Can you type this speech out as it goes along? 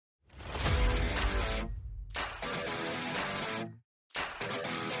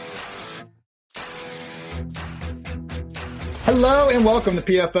Hello and welcome to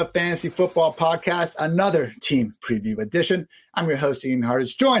PFF Fantasy Football Podcast, another team preview edition. I'm your host, Ian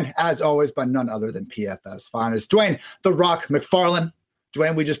Hartitz, joined as always by none other than PFF's finest, Dwayne "The Rock" McFarland.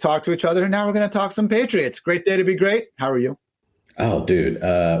 Dwayne, we just talked to each other and now we're going to talk some Patriots. Great day to be great. How are you? Oh, dude.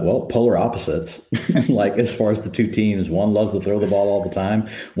 Well, polar opposites. Like as far as the two teams, one loves to throw the ball all the time.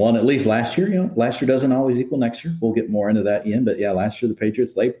 One, at least last year, last year doesn't always equal next year. We'll get more into that, Ian. But yeah, last year the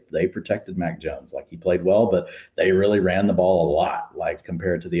Patriots, they protected Mac Jones. Like he played well, but they really ran the ball a lot, like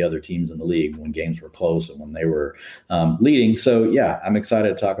compared to the other teams in the league when games were close and when they were leading. So yeah, I'm excited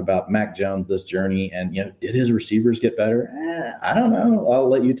to talk about Mac Jones, this journey, and did his receivers get better? I don't know. I'll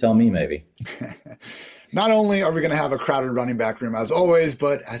let you tell me, maybe. Not only are we going to have a crowded running back room as always,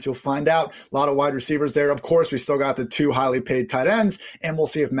 but as you'll find out, a lot of wide receivers there. Of course, we still got the two highly paid tight ends, and we'll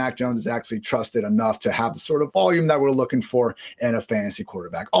see if Mac Jones is actually trusted enough to have the sort of volume that we're looking for in a fantasy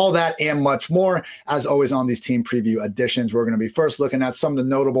quarterback. All that and much more, as always, on these team preview editions. We're going to be first looking at some of the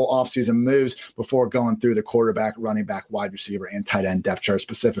notable offseason moves before going through the quarterback, running back, wide receiver, and tight end depth chart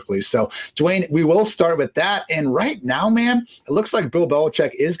specifically. So, Dwayne, we will start with that. And right now, man, it looks like Bill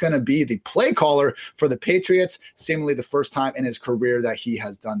Belichick is going to be the play caller for the Patriots, seemingly the first time in his career that he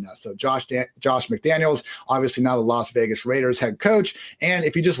has done that. So Josh McDaniels, obviously now the Las Vegas Raiders head coach. And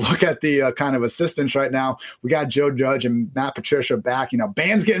if you just look at the kind of assistants right now, we got Joe Judge and Matt Patricia back.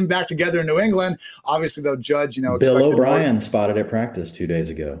 Band's getting back together in New England. Obviously, though, Judge, Bill O'Brien spotted at practice 2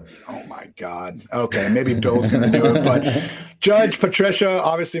 days ago. Oh, my God. Okay, maybe Bill's going to do it. But Judge, Patricia,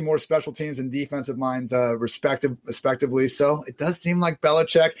 obviously more special teams and defensive minds respectively. So it does seem like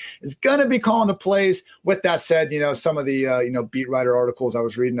Belichick is going to be calling the plays. With that said, some of the, beat writer articles I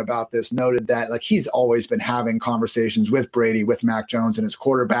was reading about this noted that like he's always been having conversations with Brady, with Mac Jones and his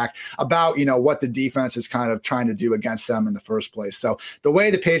quarterback about, what the defense is kind of trying to do against them in the first place. So the way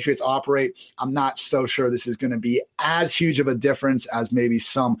the Patriots operate, I'm not so sure this is going to be as huge of a difference as maybe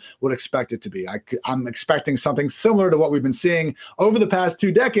some would expect it to be. I'm expecting something similar to what we've been seeing over the past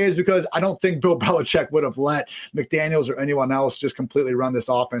 2 decades, because I don't think Bill Belichick would have let McDaniels or anyone else just completely run this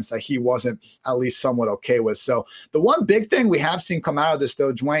offense that he wasn't at least somewhat okay with. So the one big thing we have seen come out of this,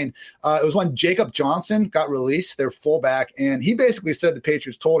 though, Dwayne, it was when Jacob Johnson got released, their fullback, and he basically said the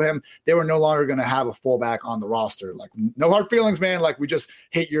Patriots told him they were no longer going to have a fullback on the roster. Like, no hard feelings, man. Like, we just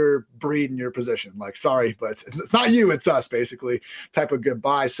hate your breed and your position. Like, sorry, but it's not you, it's us, basically, type of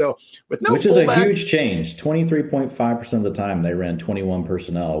goodbye. So with no which fullback, is a huge change. 23.5% of the time they ran 21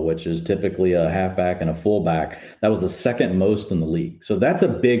 personnel, which is typically a halfback and a fullback. That was the second most in the league. So that's a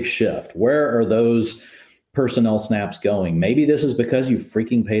big shift. Where are those personnel snaps going? Maybe this is because you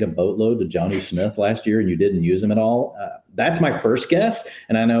freaking paid a boatload to Johnny Smith last year and you didn't use him at all. That's my first guess.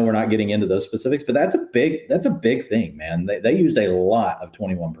 And I know we're not getting into those specifics, but that's a big thing, man. They used a lot of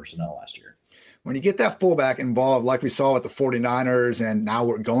 21 personnel last year. When you get that fullback involved, like we saw with the 49ers, and now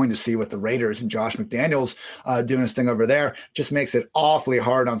we're going to see with the Raiders and Josh McDaniels doing his thing over there, just makes it awfully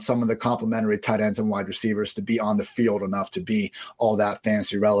hard on some of the complementary tight ends and wide receivers to be on the field enough to be all that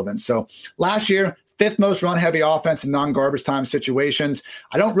fantasy relevant. So last year, 5th most run-heavy offense in non-garbage time situations.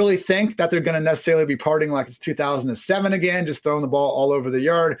 I don't really think that they're going to necessarily be partying like it's 2007 again, just throwing the ball all over the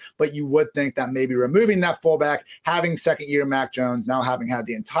yard. But you would think that maybe removing that fullback, having second-year Mac Jones, now having had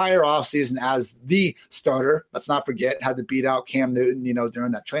the entire offseason as the starter, let's not forget, had to beat out Cam Newton,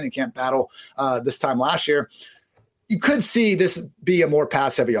 during that training camp battle this time last year. You could see this be a more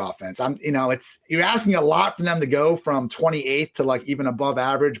pass-heavy offense. You're asking a lot from them to go from 28th to like even above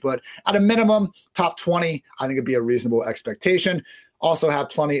average, but at a minimum, top 20, I think it'd be a reasonable expectation. Also have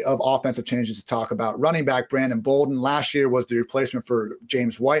plenty of offensive changes to talk about. Running back Brandon Bolden last year was the replacement for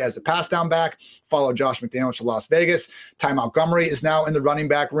James White as the pass down back, followed Josh McDaniels to Las Vegas. Ty Montgomery is now in the running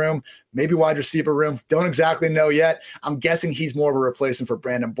back room, maybe wide receiver room. Don't exactly know yet. I'm guessing he's more of a replacement for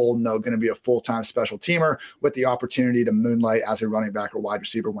Brandon Bolden, though, going to be a full-time special teamer with the opportunity to moonlight as a running back or wide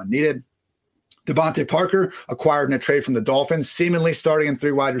receiver when needed. Devontae Parker acquired in a trade from the Dolphins, seemingly starting in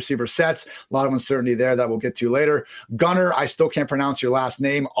 3 wide receiver sets. A lot of uncertainty there that we'll get to later. Gunner, I still can't pronounce your last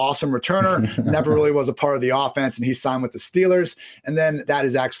name. Awesome returner. Never really was a part of the offense, and he signed with the Steelers. And then that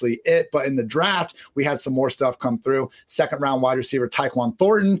is actually it. But in the draft, we had some more stuff come through. 2nd-round wide receiver Tyquan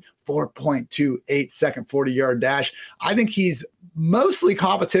Thornton, 4.28 second 40-yard dash. I think he's mostly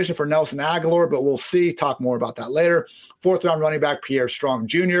competition for Nelson Aguilar, but we'll see. Talk more about that later. 4th-round running back Pierre Strong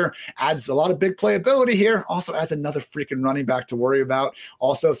Jr. adds a lot of big playability here. Also adds another freaking running back to worry about.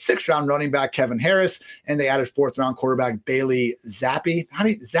 Also 6th-round running back Kevin Harris, and they added 4th-round quarterback Bailey Zappi. How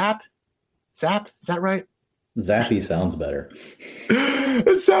do you Zap? Is that right? Zappy sounds better.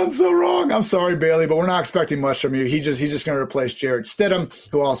 It sounds so wrong. I'm sorry, Bailey, but we're not expecting much from you. He's just going to replace Jarrett Stidham,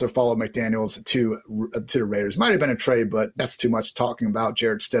 who also followed McDaniels to the Raiders. Might have been a trade, but that's too much talking about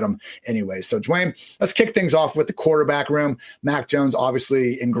Jarrett Stidham anyway. So, Dwayne, let's kick things off with the quarterback room. Mac Jones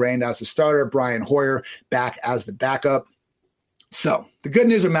obviously ingrained as the starter. Brian Hoyer back as the backup. So the good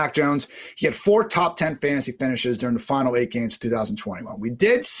news with Mac Jones, he had 4 top 10 fantasy finishes during the final 8 games of 2021. We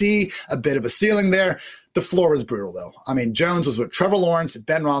did see a bit of a ceiling there. The floor was brutal, though. I mean, Jones was with Trevor Lawrence,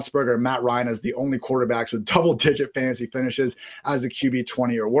 Ben Roethlisberger, and Matt Ryan as the only quarterbacks with double-digit fantasy finishes as the QB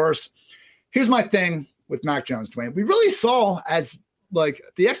 20 or worse. Here's my thing with Mac Jones, Dwayne. We really saw as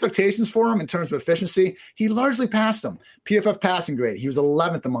the expectations for him in terms of efficiency, he largely passed them. PFF passing grade, he was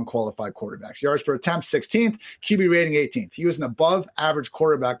 11th among qualified quarterbacks. Yards per attempt, 16th. QB rating, 18th. He was an above average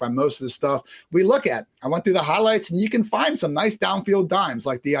quarterback by most of the stuff we look at. I went through the highlights, and you can find some nice downfield dimes.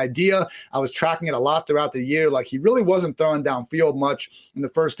 Like the idea, I was tracking it a lot throughout the year. Like he really wasn't throwing downfield much in the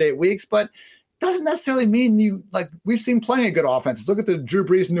first 8 weeks, but doesn't necessarily mean we've seen plenty of good offenses. Look at the Drew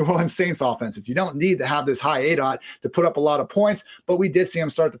Brees New Orleans Saints offenses. You don't need to have this high ADOT to put up a lot of points, but we did see him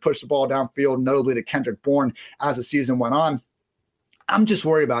start to push the ball downfield, notably to Kendrick Bourne as the season went on. I'm just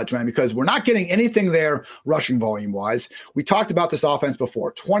worried about Dwayne because we're not getting anything there rushing volume wise. We talked about this offense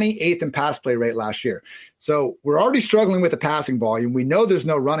before, 28th in pass play rate last year. So we're already struggling with the passing volume. We know there's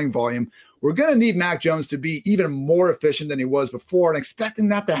no running volume. We're going to need Mac Jones to be even more efficient than he was before, and expecting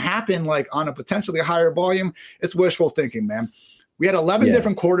that to happen on a potentially higher volume, it's wishful thinking, man. We had 11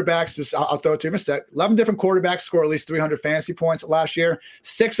 different quarterbacks. I'll throw it to you in a sec. 11 different quarterbacks score at least 300 fantasy points last year.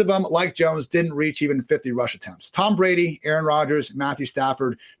 6 of them, like Jones, didn't reach even 50 rush attempts. Tom Brady, Aaron Rodgers, Matthew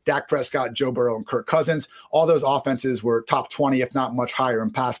Stafford, Dak Prescott, Joe Burrow, and Kirk Cousins. All those offenses were top 20, if not much higher in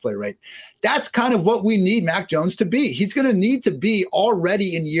pass play rate. That's kind of what we need Mac Jones to be. He's going to need to be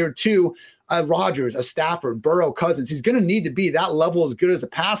already in year 2 a Rodgers, a Stafford, Burrow, Cousins. He's going to need to be that level as good as a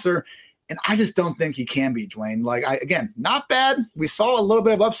passer. And I just don't think he can be, Dwayne. Again, not bad. We saw a little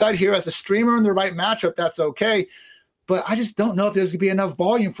bit of upside here as a streamer in the right matchup. That's okay. But I just don't know if there's going to be enough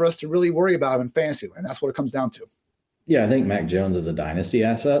volume for us to really worry about him in fantasy land. That's what it comes down to. Yeah, I think Mac Jones is a dynasty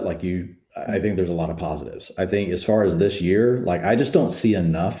asset. I think there's a lot of positives. I think as far as this year, I just don't see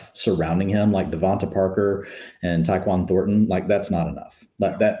enough surrounding him, like Devonta Parker and Tyquan Thornton. That's not enough.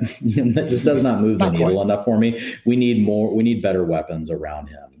 That just does not move the needle enough for me. We need more. We need better weapons around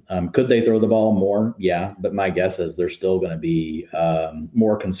him. Could they throw the ball more? Yeah, but my guess is they're still going to be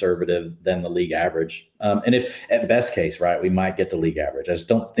more conservative than the league average. And if at best case, right, we might get to league average. I just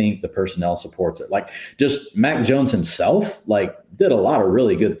don't think the personnel supports it. Just Mac Jones himself, did a lot of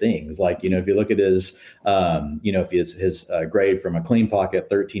really good things. If you look at his, his grade from a clean pocket,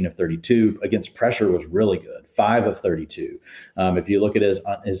 13 of 32 against pressure was really good, 5 of 32. If you look at his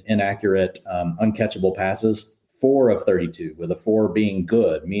inaccurate, uncatchable passes, 4 of 32, with a 4 being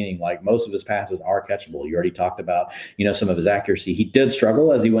good, meaning most of his passes are catchable. You already talked about, some of his accuracy. He did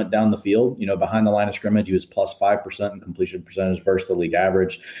struggle as he went down the field, behind the line of scrimmage. He was plus 5% in completion percentage versus the league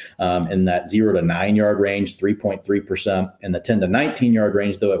average. In that 0 to 9 yard range, 3.3%. In the 10 to 19 yard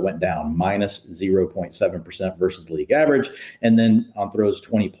range, though, it went down, minus 0.7% versus the league average. And then on throws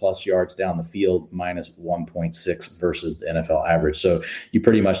 20 plus yards down the field, minus 1.6 versus the NFL average. So you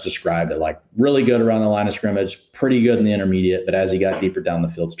pretty much described it really good around the line of scrimmage, pretty good in the intermediate, but as he got deeper down the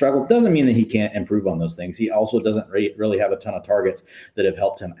field, struggled. Doesn't mean that he can't improve on those things. He also doesn't really have a ton of targets that have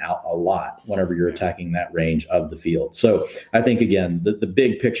helped him out a lot whenever you're attacking that range of the field. So I think, again, the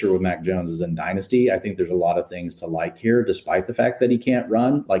big picture with Mac Jones is in dynasty. I think there's a lot of things to like here, despite the fact that he can't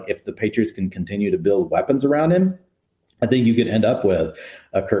run. If the Patriots can continue to build weapons around him, I think you could end up with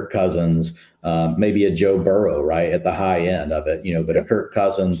a Kirk Cousins, maybe a Joe Burrow, right, at the high end of it, but a Kirk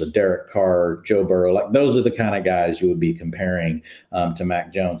Cousins, a Derek Carr, Joe Burrow, those are the kind of guys you would be comparing to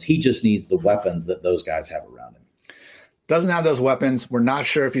Mac Jones. He just needs the weapons that those guys have around him. Doesn't have those weapons. We're not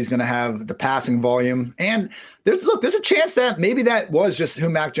sure if he's going to have the passing volume. And there's a chance that maybe that was just who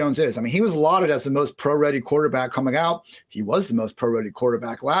Mac Jones is. I mean, he was lauded as the most pro-ready quarterback coming out. He was the most pro-ready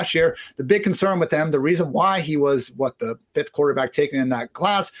quarterback last year. The big concern with him, the reason why he was the 5th quarterback taken in that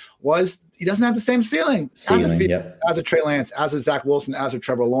class, was he doesn't have the same ceiling as a Trey Lance, as a Zach Wilson, as a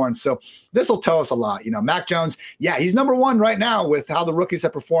Trevor Lawrence. So this will tell us a lot. Mac Jones, he's number 1 right now with how the rookies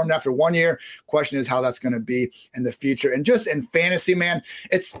have performed after 1 year. Question is how that's going to be in the future. And just in fantasy, man,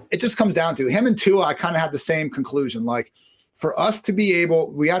 it just comes down to him and Tua. I kind of have the same conclusion. For us to be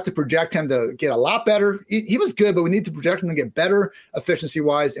able, we have to project him to get a lot better. He was good, but we need to project him to get better efficiency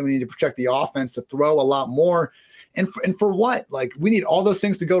wise, and we need to project the offense to throw a lot more. And for what? Like, we need all those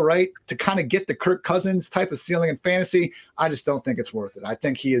things to go right to kind of get the Kirk Cousins type of ceiling in fantasy. I just don't think it's worth it. I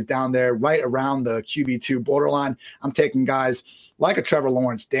think he is down there right around the QB2 borderline. I'm taking guys like a Trevor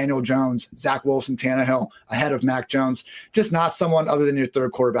Lawrence, Daniel Jones, Zach Wilson, Tannehill ahead of Mac Jones. Just not someone other than your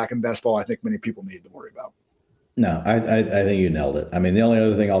third quarterback in best ball I think many people need to worry about. No, I think you nailed it. I mean, the only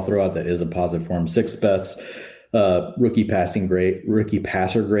other thing I'll throw out that is a positive for him, 6th best rookie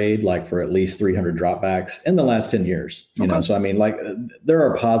passer grade, like for at least 300 dropbacks in the last 10 years. You know, so I mean, like there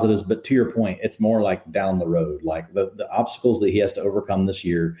are positives, but to your point, it's more like down the road, like the obstacles that he has to overcome this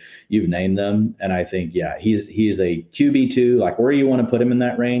year. You've named them, and I think he is a QB2. Like where you want to put him in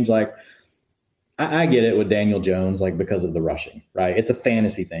that range, like. I get it with Daniel Jones, like because of the rushing, right? It's a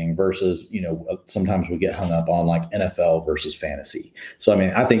fantasy thing versus, you know, sometimes we get hung up on like NFL versus fantasy. So, I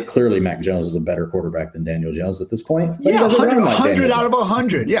mean, I think clearly Mac Jones is a better quarterback than Daniel Jones at this point. Yeah, 100 out of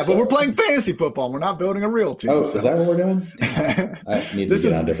 100. Yeah, but we're playing fantasy football. We're not building a real team. Oh, so. Is that what we're doing? I need to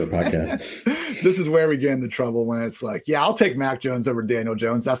get on a different podcast. This is where we get into trouble when it's like, yeah, I'll take Mac Jones over Daniel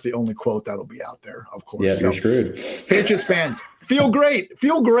Jones. That's the only quote that'll be out there, of course. Yeah, you're screwed. Patriots fans, feel great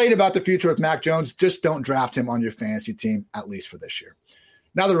about the future with Mac Jones. Just don't draft him on your fantasy team, at least for this year.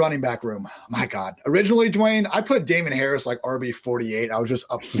 Now the running back room. My God. Originally, Dwayne, I put Damon Harris like RB 48. I was just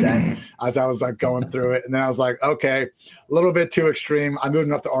upset as I was like going through it. And then I was like, okay, a little bit too extreme. I moved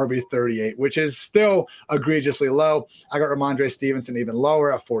him up to RB 38, which is still egregiously low. I got Ramondre Stevenson even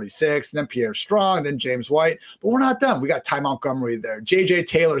lower at 46, and then Pierre Strong, and then James White. But we're not done. We got Ty Montgomery there. J.J.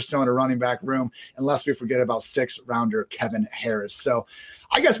 Taylor still in a running back room, unless we forget about 6th-rounder Kevin Harris. So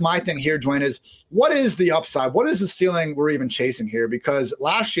I guess my thing here, Dwayne, is what is the upside? What is the ceiling we're even chasing here? Because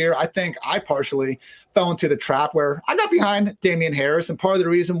last year, I think I partially fell into the trap where I got behind Damian Harris, and part of the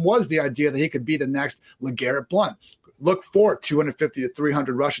reason was the idea that he could be the next LeGarrette Blount. Look for 250 to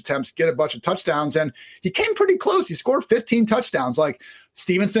 300 rush attempts, get a bunch of touchdowns, and he came pretty close. He scored 15 touchdowns. Like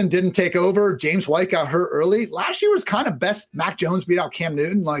Stevenson didn't take over. James White got hurt early. Last year was kind of best. Mac Jones beat out Cam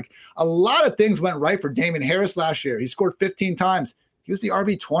Newton. Like a lot of things went right for Damian Harris last year. He scored 15 times. He was the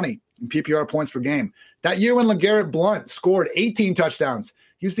RB20 in PPR points per game. That year when LeGarrette Blount scored 18 touchdowns,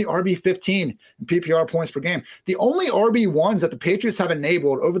 he was the RB15 in PPR points per game. The only RB1s that the Patriots have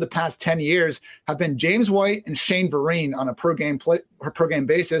enabled over the past 10 years have been James White and Shane Vereen on a per game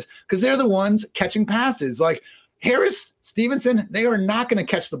basis because they're the ones catching passes. Like Harris, Stevenson, they are not going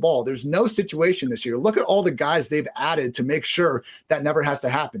to catch the ball. There's no situation this year. Look at all the guys they've added to make sure that never has to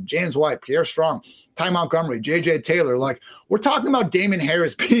happen. James White, Pierre Strong, Ty Montgomery, J.J. Taylor. Like, we're talking about Damon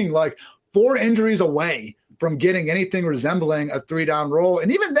Harris being like 4 injuries away from getting anything resembling a 3-down role.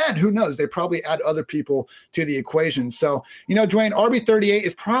 And even then, who knows? They probably add other people to the equation. So, you know, Dwayne, RB38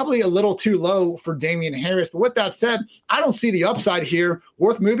 is probably a little too low for Damian Harris. But with that said, I don't see the upside here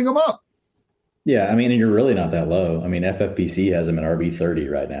worth moving him up. Yeah, I mean, and you're really not that low. I mean, FFPC has him at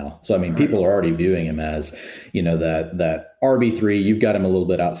RB30 right now. So, I mean, people are already viewing him as, you know, that RB3. You've got him a little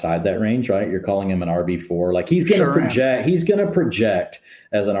bit outside that range, right? You're calling him an RB4. Like he's going to project. He's going to project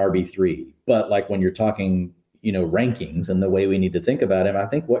as an RB3. But like when you're talking, you know, rankings and the way we need to think about him, I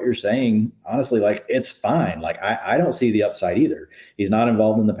think what you're saying, honestly, like it's fine. Like I don't see the upside either. He's not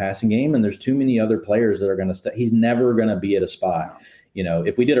involved in the passing game, and there's too many other players that are going to stay. He's never going to be at a spot. You know,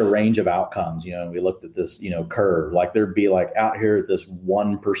 if we did a range of outcomes, you know, and we looked at this, you know, curve, like there'd be like out here at this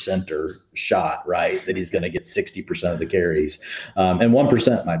 1%er shot, right, that he's going to get 60% of the carries. And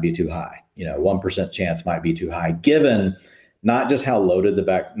 1% might be too high. You know, 1% chance might be too high, given not just how loaded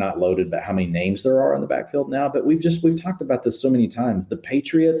not loaded, but how many names there are in the backfield now. But we've talked about this so many times. The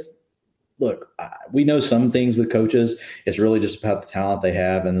Patriots, look, we know some things with coaches. It's really just about the talent they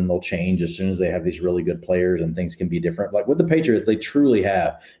have, and then they'll change as soon as they have these really good players and things can be different. Like with the Patriots, they truly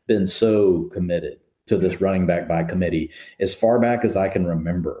have been so committed to this running back by committee as far back as I can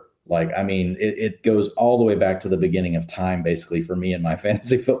remember. Like, I mean, it goes all the way back to the beginning of time, basically, for me in my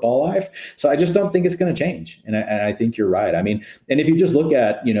fantasy football life. So I just don't think it's going to change. And I think you're right. I mean, and if you just look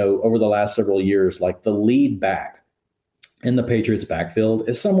at, you know, over the last several years, like the lead back in the Patriots backfield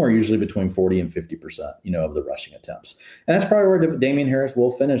is somewhere usually between 40 and 50%, you know, of the rushing attempts. And that's probably where Damian Harris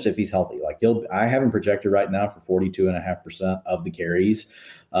will finish if he's healthy. Like I have him projected right now for 42.5% of the carries.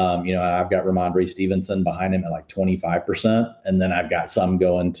 You know, I've got Ramondre Stevenson behind him at like 25%. And then I've got some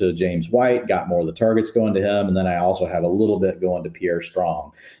going to James White, got more of the targets going to him. And then I also have a little bit going to Pierre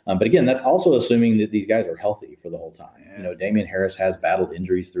Strong. But again, that's also assuming that these guys are healthy for the whole time. You know, Damian Harris has battled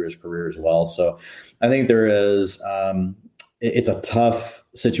injuries through his career as well. So I think there is, it's a tough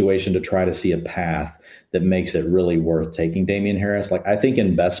situation to try to see a path that makes it really worth taking Damien Harris. Like I think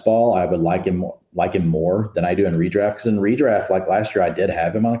in best ball, I would like him more than I do in redraft. Because in redraft, like last year, I did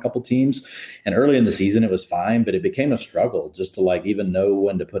have him on a couple teams, and early in the season it was fine, but it became a struggle just to like even know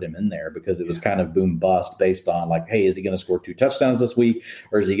when to put him in there because it was kind of boom bust based on like, hey, is he going to score 2 touchdowns this week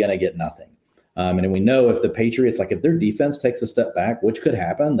or is he going to get nothing? And we know if the Patriots, like if their defense takes a step back, which could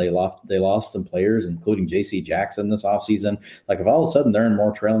happen, they lost some players, including J.C. Jackson this offseason. Like if all of a sudden they're in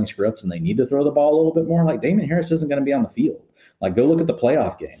more trailing scripts and they need to throw the ball a little bit more, like Damien Harris isn't going to be on the field. Like go look at the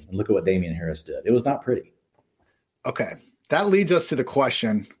playoff game and look at what Damien Harris did. It was not pretty. Okay. That leads us to the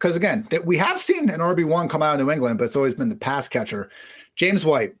question, because again, we have seen an RB1 come out of New England, but it's always been the pass catcher. James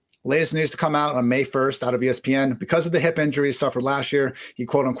White. Latest news to come out on May 1st out of ESPN. Because of the hip injury he suffered last year, he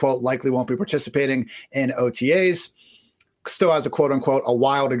quote unquote likely won't be participating in OTAs. Still has a quote unquote a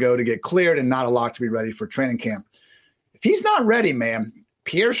while to go to get cleared and not a lot to be ready for training camp. If he's not ready, man,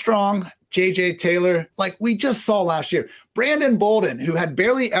 Pierre Strong, JJ Taylor, like we just saw last year, Brandon Bolden, who had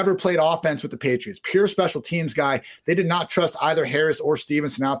barely ever played offense with the Patriots, pure special teams guy. They did not trust either Harris or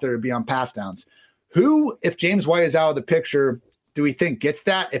Stevenson out there to be on pass downs. Who, if James White is out of the picture, do we think gets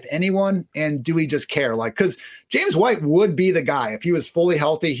that, if anyone? And do we just care? Like, because James White would be the guy. If he was fully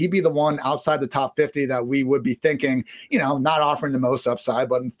healthy, he'd be the one outside the top 50 that we would be thinking, not offering the most upside,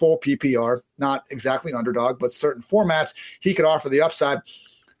 but in full PPR, not exactly underdog, but certain formats, he could offer the upside.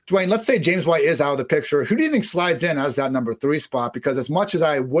 Dwayne, let's say James White is out of the picture. Who do you think slides in as that number 3 spot? Because as much as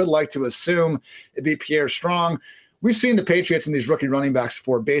I would like to assume it'd be Pierre Strong, we've seen the Patriots and these rookie running backs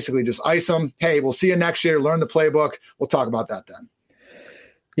before basically just ice them. Hey, we'll see you next year. Learn the playbook. We'll talk about that then.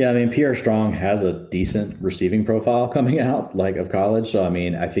 Yeah, I mean, Pierre Strong has a decent receiving profile coming out like of college. So, I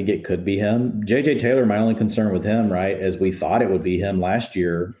mean, I think it could be him. JJ Taylor, my only concern with him, right, is we thought it would be him last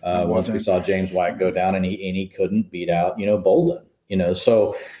year once we saw James White go down and he couldn't beat out, Bolden,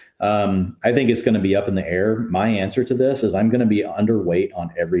 So I think it's going to be up in the air. My answer to this is I'm going to be underweight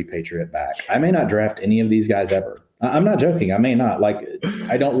on every Patriot back. I may not draft any of these guys ever. I'm not joking. I may not. Like,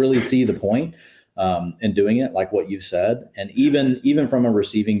 I don't really see the point in doing it, like what you've said. And even from a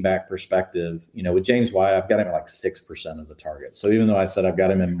receiving back perspective, with James White, I've got him at like 6% of the targets. So even though I said I've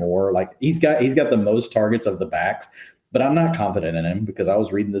got him in more, like he's got the most targets of the backs, but I'm not confident in him because I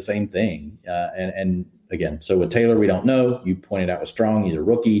was reading the same thing. And again, so with Taylor, we don't know. You pointed out with Strong, he's a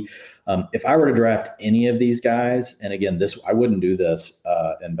rookie. If I were to draft any of these guys, and again, I wouldn't do this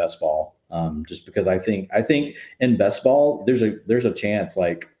in best ball. Just because I think in best ball, there's a chance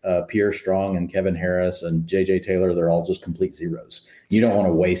like Pierre Strong and Kevin Harris and JJ Taylor, they're all just complete zeros. You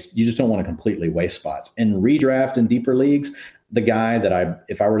just don't want to completely waste spots. In redraft and deeper leagues, the guy that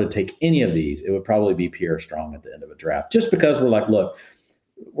if I were to take any of these, it would probably be Pierre Strong at the end of a draft, just because we're like, look,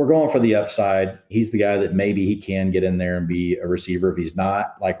 we're going for the upside. He's the guy that maybe he can get in there and be a receiver. If he's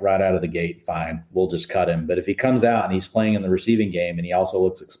not, like right out of the gate, fine, we'll just cut him. But if he comes out and he's playing in the receiving game and he also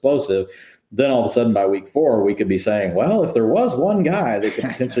looks explosive, then all of a sudden by week 4, we could be saying, well, if there was one guy that could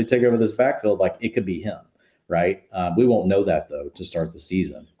potentially take over this backfield, like it could be him, right? We won't know that though to start the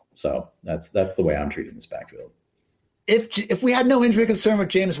season. So that's the way I'm treating this backfield. If we had no injury concern with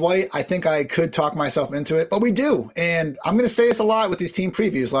James White, I think I could talk myself into it, but we do. And I'm going to say this a lot with these team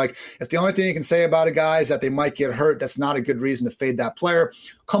previews. Like, if the only thing you can say about a guy is that they might get hurt, that's not a good reason to fade that player.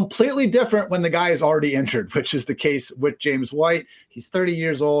 Completely different when the guy is already injured, which is the case with James White. He's 30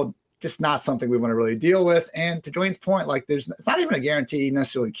 years old. Just not something we want to really deal with. And to Dwayne's point, like it's not even a guarantee he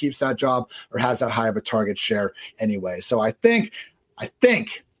necessarily keeps that job or has that high of a target share anyway. So I think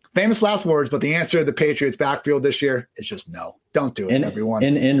famous last words, but the answer to the Patriots backfield this year is just no. Don't do it, everyone.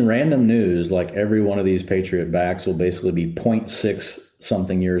 In random news, like every one of these Patriot backs will basically be 0.6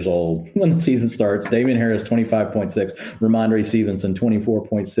 something years old when the season starts. Damien Harris, 25.6. Ramondre Stevenson,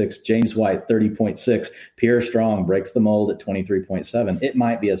 24.6. James White, 30.6. Pierre Strong breaks the mold at 23.7. It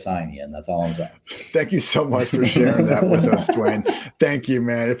might be a sign, Ian. That's all I'm saying. Thank you so much for sharing that with us, Dwayne. Thank you,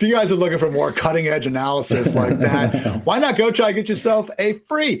 man. If you guys are looking for more cutting edge analysis like that, why not go try to get yourself a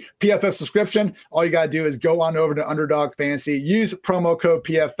free PFF subscription? All you got to do is go on over to Underdog Fantasy, use promo code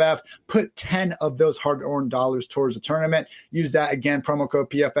PFF, put 10 of those hard-earned dollars towards the tournament. Use that again, promo code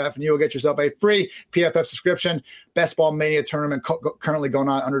PFF, and you will get yourself a free PFF subscription. Best Ball Mania tournament currently going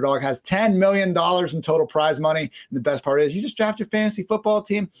on. Underdog has $10 million in total prize money. And the best part is you just draft your fantasy football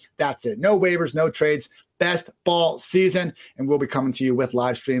team. That's it. No waivers, no trades. Best ball season. And we'll be coming to you with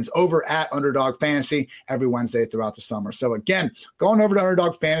live streams over at Underdog Fantasy every Wednesday throughout the summer. So again, going over to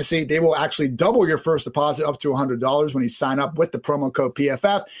Underdog Fantasy, they will actually double your first deposit up to $100 when you sign up with the promo code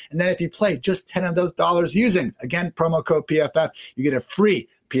PFF. And then if you play just 10 of those dollars using, again, promo code PFF, you get a free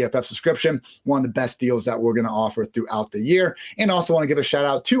PFF subscription, one of the best deals that we're going to offer throughout the year. And also want to give a shout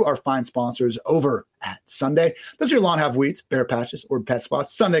out to our fine sponsors over at Sunday. Does your lawn have weeds, bare patches, or pet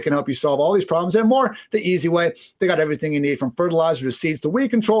spots? Sunday can help you solve all these problems and more the easy way. They got everything you need from fertilizer to seeds to weed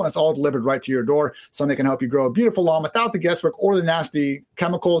control, and it's all delivered right to your door. Sunday can help you grow a beautiful lawn without the guesswork or the nasty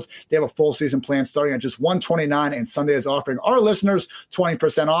chemicals. They have a full season plan starting at just $129, and Sunday is offering our listeners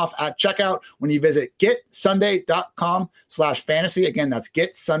 20% off at checkout when you visit getsunday.com/fantasy. Again, that's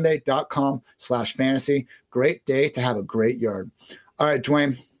getsunday.com/fantasy. Great day to have a great yard. All right,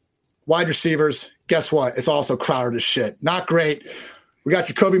 Dwayne, wide receivers. Guess what? It's also crowded as shit. Not great. We got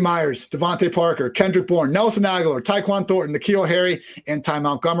Jakobi Meyers, Devontae Parker, Kendrick Bourne, Nelson Aguilar, Tyquan Thornton, N'Keal Harry, and Ty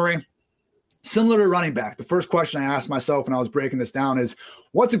Montgomery. Similar to running back, the first question I asked myself when I was breaking this down is,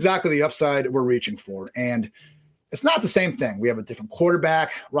 what's exactly the upside we're reaching for? And it's not the same thing. We have a different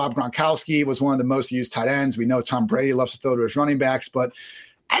quarterback. Rob Gronkowski was one of the most used tight ends. We know Tom Brady loves to throw to his running backs, but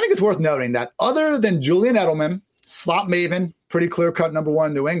I think it's worth noting that other than Julian Edelman, slot maven, pretty clear-cut number one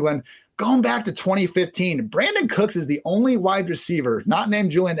in New England, going back to 2015, Brandon Cooks is the only wide receiver, not named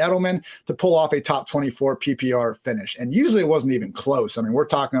Julian Edelman, to pull off a top 24 PPR finish. And usually it wasn't even close. I mean, we're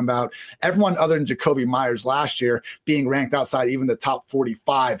talking about everyone other than Jakobi Meyers last year being ranked outside even the top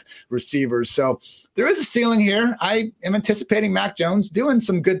 45 receivers. So there is a ceiling here. I am anticipating Mac Jones doing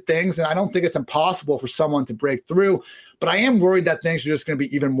some good things, and I don't think it's impossible for someone to break through. But I am worried that things are just going to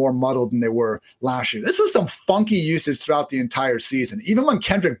be even more muddled than they were last year. This was some funky usage throughout the entire season. Even when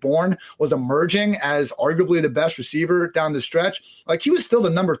Kendrick Bourne was emerging as arguably the best receiver down the stretch, like he was still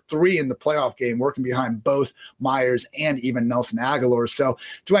the number 3 in the playoff game, working behind both Myers and even Nelson Aguilar. So,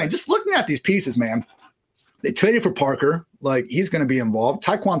 Dwayne, just looking at these pieces, man, they traded for Parker. Like, he's going to be involved.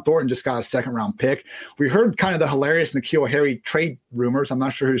 Tyquan Thornton just got a second-round pick. We heard kind of the hilarious N'Keal Harry trade rumors. I'm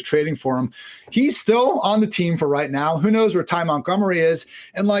not sure who's trading for him. He's still on the team for right now. Who knows where Ty Montgomery is?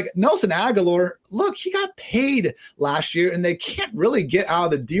 And, like, Nelson Aguilar, look, he got paid last year, and they can't really get out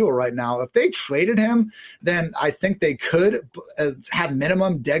of the deal right now. If they traded him, then I think they could have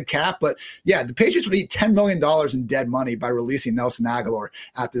minimum dead cap. But, yeah, the Patriots would eat $10 million in dead money by releasing Nelson Aguilar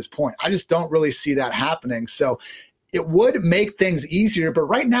at this point. I just don't really see that happening. So, it would make things easier, but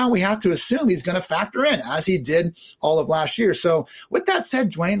right now we have to assume he's going to factor in as he did all of last year. So with that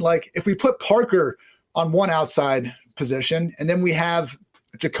said, Dwayne, like if we put Parker on one outside position and then we have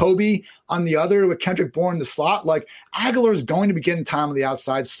Jakobi on the other with Kendrick Bourne in the slot, like Aguilar is going to be getting time on the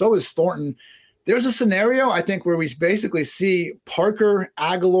outside. So is Thornton. There's a scenario, I think, where we basically see Parker,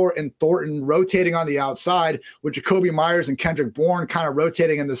 Aguilar, and Thornton rotating on the outside with Jakobi Meyers and Kendrick Bourne kind of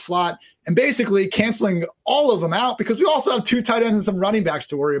rotating in the slot and basically canceling all of them out because we also have 2 tight ends and some running backs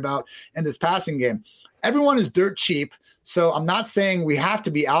to worry about in this passing game. Everyone is dirt cheap, so I'm not saying we have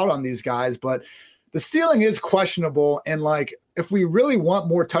to be out on these guys, but the ceiling is questionable. And, like, if we really want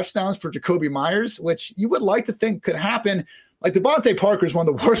more touchdowns for Jakobi Meyers, which you would like to think could happen, like Devontae Parker is one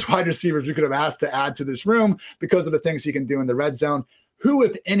of the worst wide receivers we could have asked to add to this room because of the things he can do in the red zone. Who,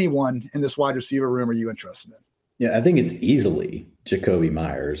 if anyone, in this wide receiver room are you interested in? Yeah, I think it's easily Jakobi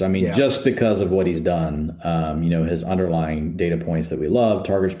Meyers. I mean, just because of what he's done, his underlying data points that we love,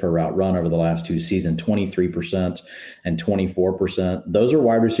 targets per route run over the last 2 seasons, 23% and 24%. Those are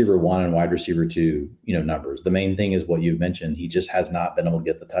wide receiver 1 and wide receiver 2, numbers. The main thing is what you've mentioned. He just has not been able to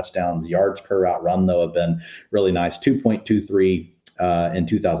get the touchdowns. Yards per route run, though, have been really nice, 2.23 in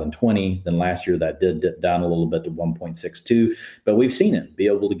 2020. Then last year that did dip down a little bit to 1.62, but we've seen him be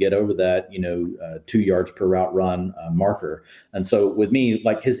able to get over that, 2 yards per route run marker. And so with me,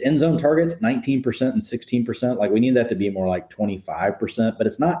 like his end zone targets, 19% and 16%, like we need that to be more like 25%, but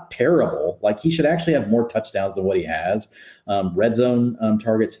it's not terrible. Like he should actually have more touchdowns than what he has. Red zone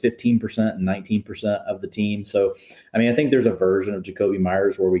targets 15% and 19% of the team. So, I mean, I think there's a version of Jakobi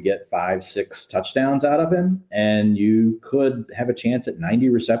Meyers where we get 5-6 touchdowns out of him and you could have a chance at 90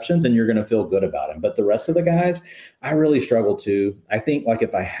 receptions and you're going to feel good about him. But the rest of the guys, I really struggle to. I think like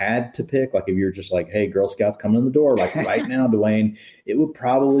if I had to pick, like if you're just like, hey, Girl Scouts coming in the door, like right now, Dwayne, it would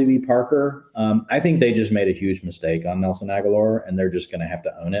probably be Parker. I think they just made a huge mistake on Nelson Aguilar and they're just going to have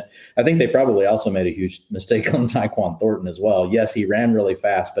to own it. I think they probably also made a huge mistake on Tyquan Thornton as well. Yes, he ran really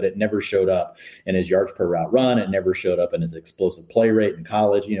fast, but it never showed up in his yards per route run. It never showed up in his explosive play rate in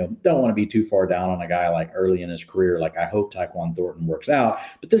college. Don't want to be too far down on a guy like early in his career. Like I hope Tyquan Thornton works out,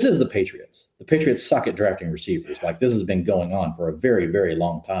 but this is the Patriots. The Patriots suck at drafting receivers. Like this has been going on for a very, very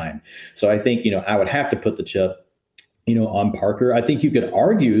long time. So I think, I would have to put the chip, on Parker. I think you could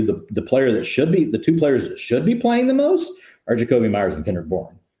argue the 2 players that should be playing the most are Jakobi Meyers and Kendrick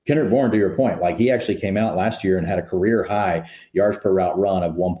Bourne. Kendrick Bourne, to your point, like he actually came out last year and had a career high yards per route run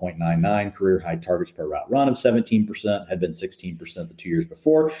of 1.99, career high targets per route run of 17%, had been 16% the 2 years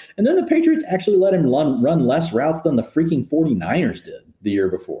before. And then the Patriots actually let him run less routes than the freaking 49ers did the year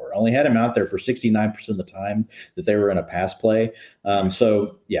before. Only had him out there for 69% of the time that they were in a pass play.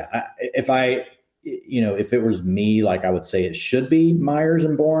 So yeah, if it was me, like I would say it should be Myers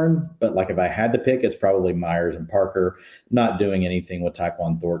and Bourne, but like if I had to pick, it's probably Myers and Parker. Not doing anything with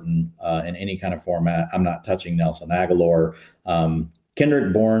Tyquan Thornton in any kind of format. I'm not touching Nelson Agholor.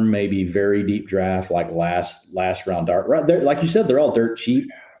 Kendrick Bourne may be very deep draft, like last round dart. Right there, like you said, they're all dirt cheap.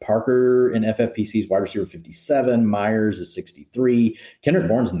 Parker in FFPC's wide receiver 57. Myers is 63. Kendrick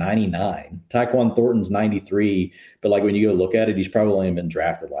Bourne's 99. Tyquan Thornton's 93. But like when you go look at it, he's probably only been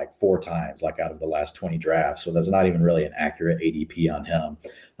drafted like 4 times, like out of the last 20 drafts. So that's not even really an accurate ADP on him.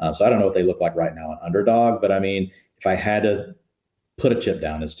 So I don't know what they look like right now on Underdog. But I mean, if I had to put a chip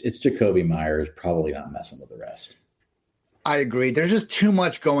down, it's Jakobi Meyers, probably not messing with the rest. I agree. There's just too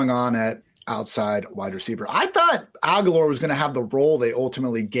much going on at outside wide receiver. I thought Agholor was going to have the role they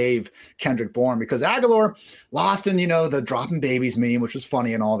ultimately gave Kendrick Bourne, because Agholor lost in, the dropping babies meme, which was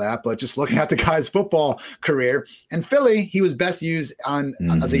funny and all that, but just looking at the guy's football career in Philly, he was best used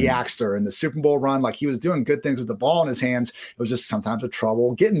as a yakster in the Super Bowl run. Like he was doing good things with the ball in his hands. It was just sometimes a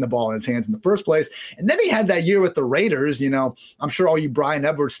trouble getting the ball in his hands in the first place. And then he had that year with the Raiders. I'm sure all you Brian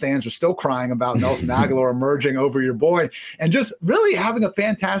Edwards stands are still crying about Nelson Agholor emerging over your boy and just really having a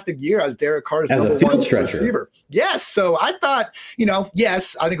fantastic year as Derek Carr's number one receiver. Yes. So I thought,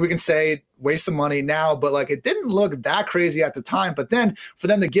 yes, I think we can say waste some money now, but like it didn't look that crazy at the time. But then for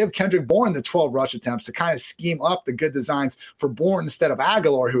them to give Kendrick Bourne the 12 rush attempts to kind of scheme up the good designs for Bourne instead of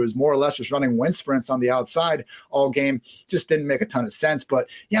Agholor, who is more or less just running wind sprints on the outside all game, just didn't make a ton of sense. But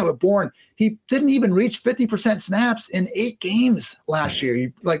yeah, with Bourne, he didn't even reach 50% snaps in 8 games last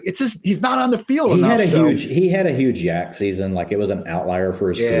year. He's not on the field enough. He had a huge yak season. Like it was an outlier for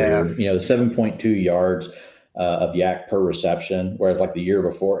his career. 7.2 yards of yak per reception, whereas like the year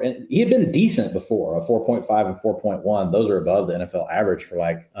before, and he had been decent before, a 4.5 and 4.1. Those are above the NFL average for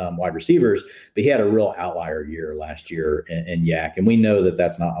wide receivers, but he had a real outlier year last year in yak. And we know that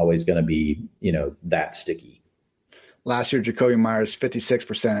that's not always going to be, that sticky. Last year, Jakobi Meyers,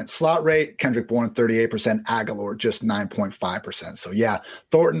 56% slot rate, Kendrick Bourne, 38%, Agholor, just 9.5%. So yeah,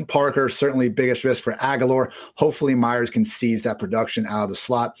 Thornton, Parker, certainly biggest risk for Agholor. Hopefully Meyers can seize that production out of the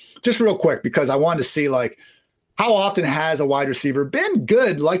slot. Just real quick, because I wanted to see how often has a wide receiver been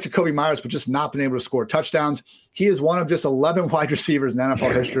good like Jakobi Meyers, but just not been able to score touchdowns? He is one of just 11 wide receivers in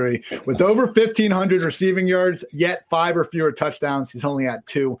NFL history with over 1,500 receiving yards, yet 5 or fewer touchdowns. He's only at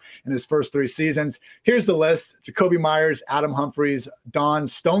 2 in his first 3 seasons. Here's the list: Jakobi Meyers, Adam Humphries, Don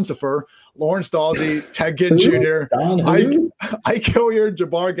Stonesifer, Lawrence Dalsey, Ted Ginn Jr., Ike Hilliard,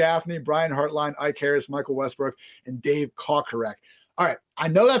 Jabbar Gaffney, Brian Hartline, Ike Harris, Michael Westbrook, and Dave Kokarek. All right, I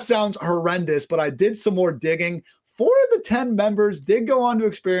know that sounds horrendous, but I did some more digging. 4 of the 10 members did go on to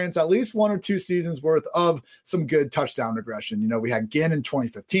experience at least 1 or 2 seasons worth of some good touchdown regression. We had Ginn in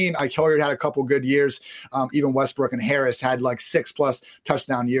 2015. Ike Hilliard had a couple good years. Even Westbrook and Harris had 6+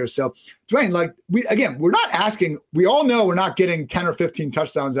 touchdown years. So, Dwayne, we're not asking. We all know we're not getting 10 or 15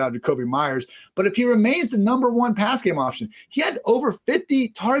 touchdowns out of Jakobi Meyers. But if he remains the number 1 pass game option, he had over 50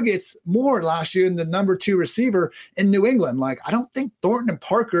 targets more last year than the number 2 receiver in New England. I don't think Thornton and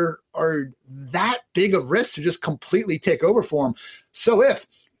Parker are that big of risk to just completely take over for him. So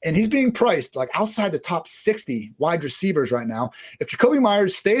and he's being priced outside the top 60 wide receivers right now. If Jakobi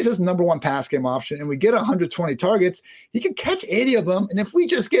Meyers stays as number 1 pass game option and we get 120 targets, he can catch 80 of them. And if we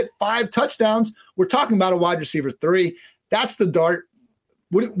just get 5 touchdowns, we're talking about a wide receiver 3. That's the dart.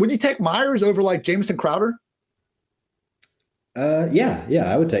 Would you take Meyers over Jamison Crowder? Yeah,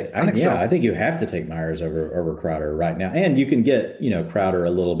 I would take. I think you have to take Meyers over Crowder right now, and you can get Crowder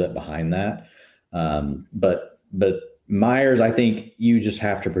a little bit behind that. But Meyers, I think you just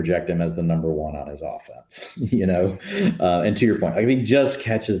have to project him as the number 1 on his offense. And to your point, if he just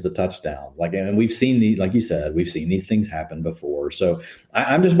catches the touchdowns, and we've seen like you said, we've seen these things happen before. So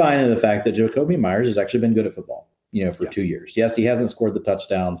I'm just buying into the fact that Jakobi Meyers has actually been good at football. For 2 years. Yes, he hasn't scored the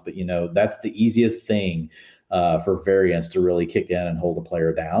touchdowns, but that's the easiest thing for variance to really kick in and hold a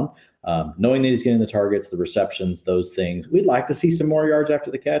player down. Knowing that he's getting the targets, the receptions, those things, we'd like to see some more yards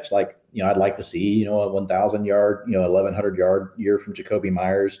after the catch. I'd like to see, a 1,000 yard, 1,100 yard year from Jakobi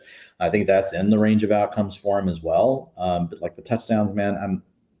Meyers. I think that's in the range of outcomes for him as well. But the touchdowns, man,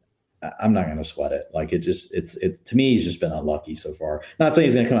 I'm not going to sweat it. It to me, he's just been unlucky so far. Not saying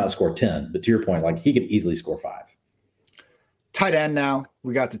he's going to come out and score 10, but to your point, he could easily score 5. Tight end now.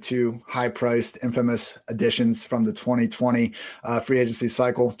 we got the two high-priced, infamous additions from the 2020 free agency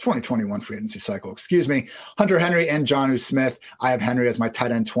cycle, 2021 free agency cycle, excuse me, Hunter Henry and Jonnu Smith. I have Henry as my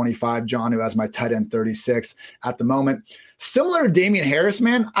tight end 25, Jonnu as my tight end 36 at the moment. Similar to Damian Harris,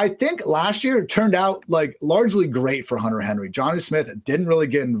 man, I think last year it turned out like largely great for Hunter Henry. Jonnu Smith didn't really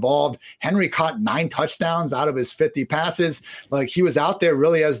get involved. Henry caught 9 touchdowns out of his 50 passes. Like he was out there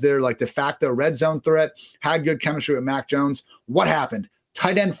really as their like de facto red zone threat, had good chemistry with Mac Jones. What happened?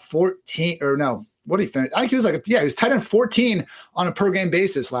 Tight end 14 or no, what did he finish? I think he was like, he was tight end 14 on a per game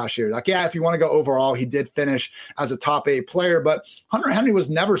basis last year. Like, yeah, if you want to go overall, he did finish as a top 8 player, but Hunter Henry was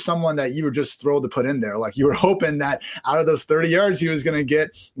never someone that you were just thrilled to put in there. Like you were hoping that out of those 30 yards, he was going to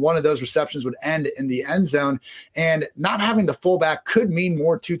get one of those receptions would end in the end zone. And not having the fullback could mean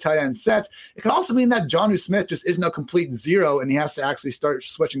more 2 tight end sets. It could also mean that Jonnu Smith just isn't a complete zero and he has to actually start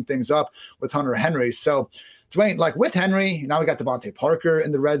switching things up with Hunter Henry. So Dwayne, like with Henry, now we got Devontae Parker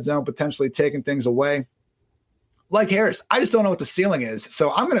in the red zone, potentially taking things away. Like Harris, I just don't know what the ceiling is.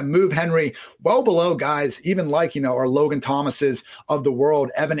 So I'm going to move Henry well below guys, even like, our Logan Thomases of the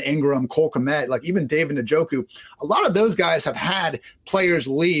world, Evan Ingram, Cole Kmet, like even David Njoku. A lot of those guys have had players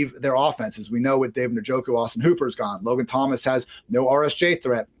leave their offenses. We know with David Njoku, Austin Hooper's gone. Logan Thomas has no RSJ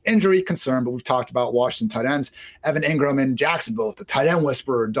threat. Injury concern, but we've talked about Washington tight ends. Evan Ingram in Jacksonville, the tight end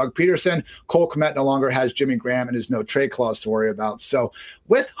whisperer, Doug Peterson. Cole Kmet no longer has Jimmy Graham and his no trade clause to worry about. So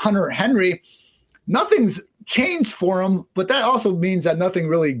with Hunter Henry, nothing's changed for him, but that also means that nothing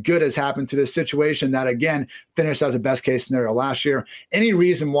really good has happened to this situation that, again, finished as a best case scenario last year. Any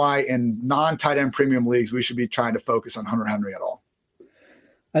reason why in non-tight end premium leagues we should be trying to focus on Hunter Henry at all?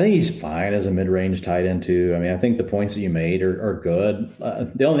 I think he's fine as a mid-range tight end too. I mean, I think the points that you made are good.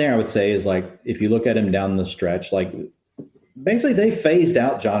 The only thing I would say is like, if you look at him down the stretch, like basically they phased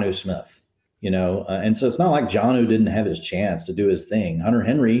out Jonnu Smith, and so it's not like Jonnu didn't have his chance to do his thing. Hunter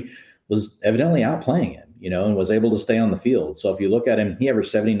Henry was evidently outplaying him, and was able to stay on the field. So if you look at him, he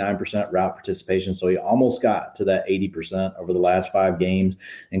averaged 79% route participation. So he almost got to that 80% over the last 5 games,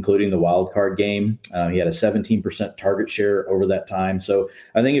 including the wild card game. He had a 17% target share over that time. So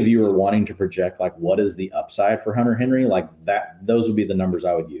I think if you were wanting to project like what is the upside for Hunter Henry, like that, those would be the numbers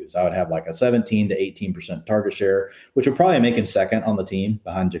I would use. I would have like a 17 to 18% target share, which would probably make him second on the team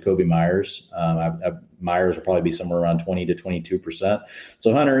behind Jakobi Meyers. Myers will probably be somewhere around 20 to 22%.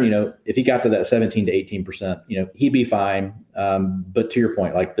 So Hunter, if he got to that 17 to 18%, he'd be fine. But to your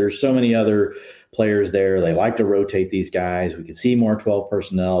point, like there's so many other players there. They like to rotate these guys. We could see more 12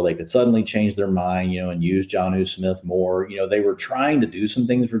 personnel. They could suddenly change their mind, and use Jonnu Smith more. They were trying to do some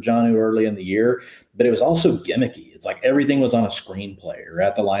things for Jonnu early in the year, but it was also gimmicky. It's like everything was on a screenplay or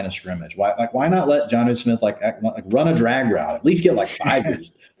at the line of scrimmage. Why not let Jonnu Smith like run a drag route, at least get like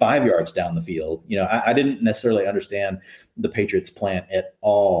 5 yards down the field? I didn't necessarily understand the Patriots' plan at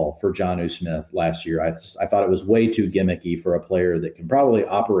all for Jonnu Smith last year. I thought it was way too gimmicky for a player that can probably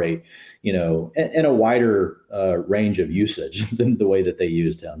operate, in a wider range of usage than the way that they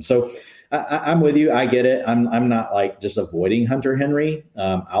used him. So I'm with you. I get it. I'm not like just avoiding Hunter Henry.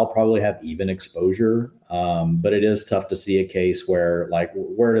 I'll probably have even exposure, but it is tough to see a case where like,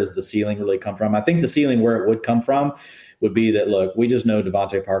 where does the ceiling really come from? I think the ceiling where it would come from would be that, look, we just know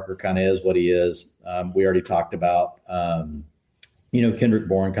Devontae Parker kind of is what he is. We already talked about, Kendrick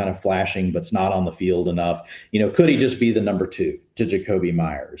Bourne kind of flashing, but's not on the field enough. Could he just be the number 2 to Jakobi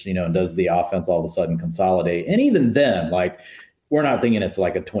Meyers, and does the offense all of a sudden consolidate? And even then, like, we're not thinking it's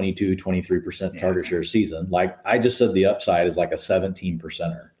like a 22, 23% target share season. Like I just said, the upside is like a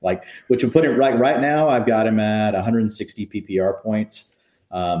 17%er, like, which would put it right now. I've got him at 160 PPR points.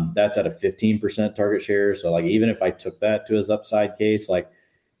 That's at a 15% target share. So like, even if I took that to his upside case, like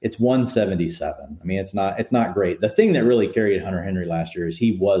it's 177. I mean, it's not great. The thing that really carried Hunter Henry last year is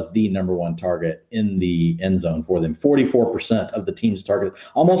he was the number 1 target in the end zone for them. 44% of the team's targets,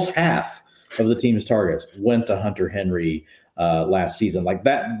 almost half of the team's targets went to Hunter Henry last season. Like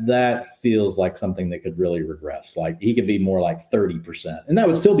that feels like something that could really regress. Like he could be more like 30%, and that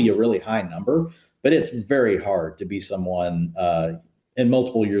would still be a really high number, but it's very hard to be someone in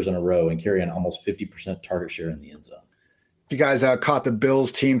multiple years in a row and carry an almost 50% target share in the end zone. If you guys caught the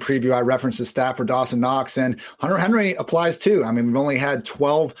Bills team preview, I referenced the stat for Dawson Knox, and Hunter Henry applies too. I mean, we've only had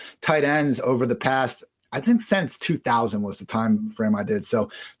 12 tight ends over the past, I think since 2000 was the time frame I did.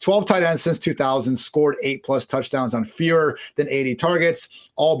 So 12 tight ends since 2000, scored 8+ touchdowns on fewer than 80 targets,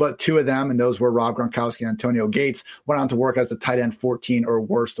 all but 2 of them, and those were Rob Gronkowski and Antonio Gates, went on to work as a tight end 14 or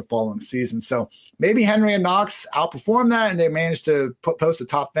worse the following season. So maybe Henry and Knox outperformed that and they managed to post a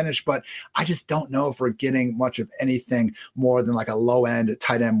top finish, but I just don't know if we're getting much of anything more than like a low end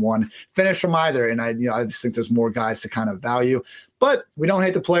tight end 1 finish from either. And I just think there's more guys to kind of value. But we don't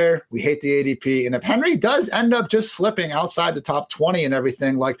hate the player. We hate the ADP. And if Henry does end up just slipping outside the top 20 and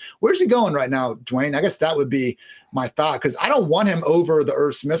everything, like, where's he going right now, Dwayne? I guess that would be my thought, because I don't want him over the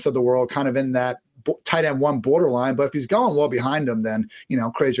Irv Smiths of the world, kind of in that tight end 1 borderline. But if he's going well behind him, then,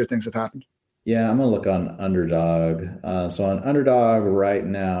 crazier things have happened. Yeah, I'm going to look on Underdog. So on Underdog right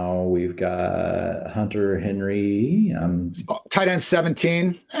now, we've got Hunter Henry. Tight end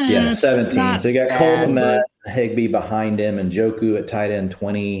 17. Yeah, 17. So you got Coleman, Higbee behind him, and Njoku at tight end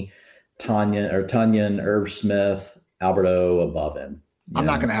 20, Tunyon, Irv Smith, Alberto above him. I'm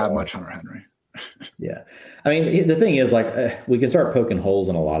not going to have much Hunter Henry. Yeah. I mean, the thing is, like, we can start poking holes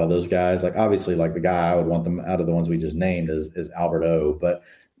in a lot of those guys. Like, obviously, like, the guy I would want them out of the ones we just named is Alberto.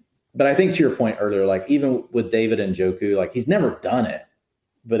 But I think to your point earlier, like, even with David Njoku, like, he's never done it,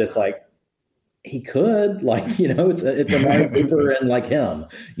 but it's like he could, like, it's Amari Cooper and like him,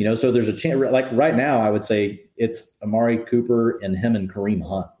 so there's a chance. Like right now, I would say it's Amari Cooper and him and Kareem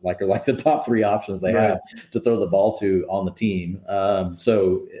Hunt, are like the top 3 options they have to throw the ball to on the team.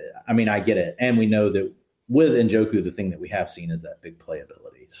 So, I mean, I get it. And we know that with Njoku, the thing that we have seen is that big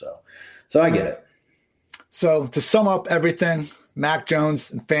playability. So I get it. So to sum up everything, Mac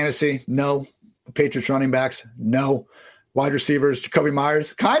Jones in fantasy, no. The Patriots running backs, no. Wide receivers, Jacoby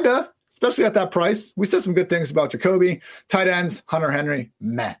Myers, kind of, especially at that price. We said some good things about Jacoby. Tight ends, Hunter Henry,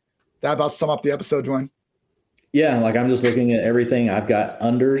 meh. That about sum up the episode, Dwayne? Yeah, like, I'm just looking at everything. I've got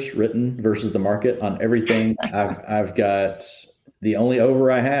unders written versus the market on everything. I've got the only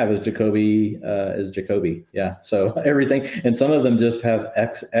over I have is Jacoby. Yeah, so everything, and some of them just have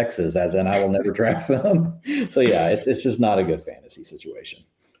X's, as in I will never draft them. So yeah, it's just not a good fantasy situation.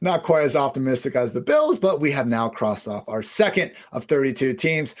 Not quite as optimistic as the Bills, but we have now crossed off our second of 32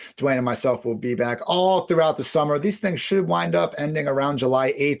 teams. Dwayne and myself will be back all throughout the summer. These things should wind up ending around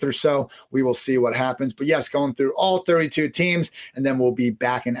July 8th or so. We will see what happens. But yes, going through all 32 teams, and then we'll be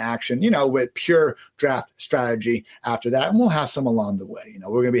back in action, with pure draft strategy after that. And we'll have some along the way.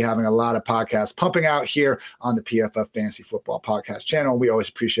 We're going to be having a lot of podcasts pumping out here on the PFF Fantasy Football Podcast channel. We always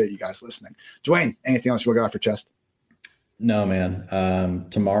appreciate you guys listening. Dwayne, anything else you want to go off your chest? No, man.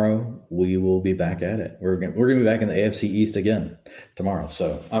 Tomorrow we will be back at it. We're gonna be back in the AFC East again tomorrow.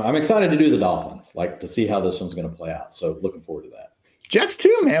 So I'm excited to do the Dolphins, like, to see how this one's going to play out. So looking forward to that. Jets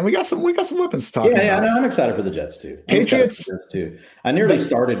too, man. We got some weapons to talk about. Yeah, no, I'm excited for the Jets too. Patriots too. I nearly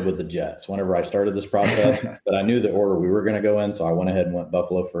started with the Jets whenever I started this process, but I knew the order we were going to go in, so I went ahead and went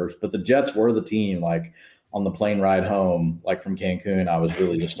Buffalo first. But the Jets were the team, like, on the plane ride home, like from Cancun, I was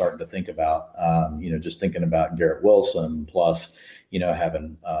really just starting to think about, just thinking about Garrett Wilson, plus,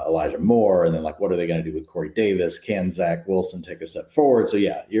 having Elijah Moore, and then, like, what are they going to do with Corey Davis? Can Zach Wilson take a step forward? So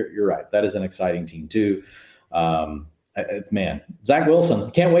yeah, you're right. That is an exciting team too. Man, Zach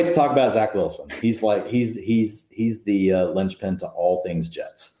Wilson. Can't wait to talk about Zach Wilson. He's like he's the linchpin to all things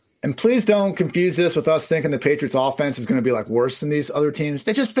Jets. And please don't confuse this with us thinking the Patriots offense is going to be like worse than these other teams.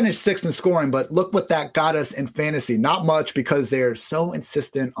 They just finished 6th in scoring, but look what that got us in fantasy. Not much, because they're so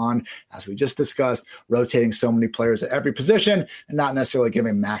insistent on, as we just discussed, rotating so many players at every position and not necessarily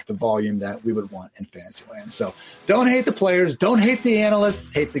giving Mac the volume that we would want in fantasy land. So don't hate the players. Don't hate the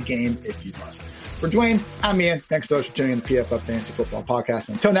analysts. Hate the game if you must. For Dwayne, I'm Ian. Thanks so much for tuning in to the PFF Fantasy Football Podcast.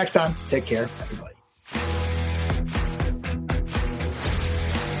 Until next time, take care, everybody.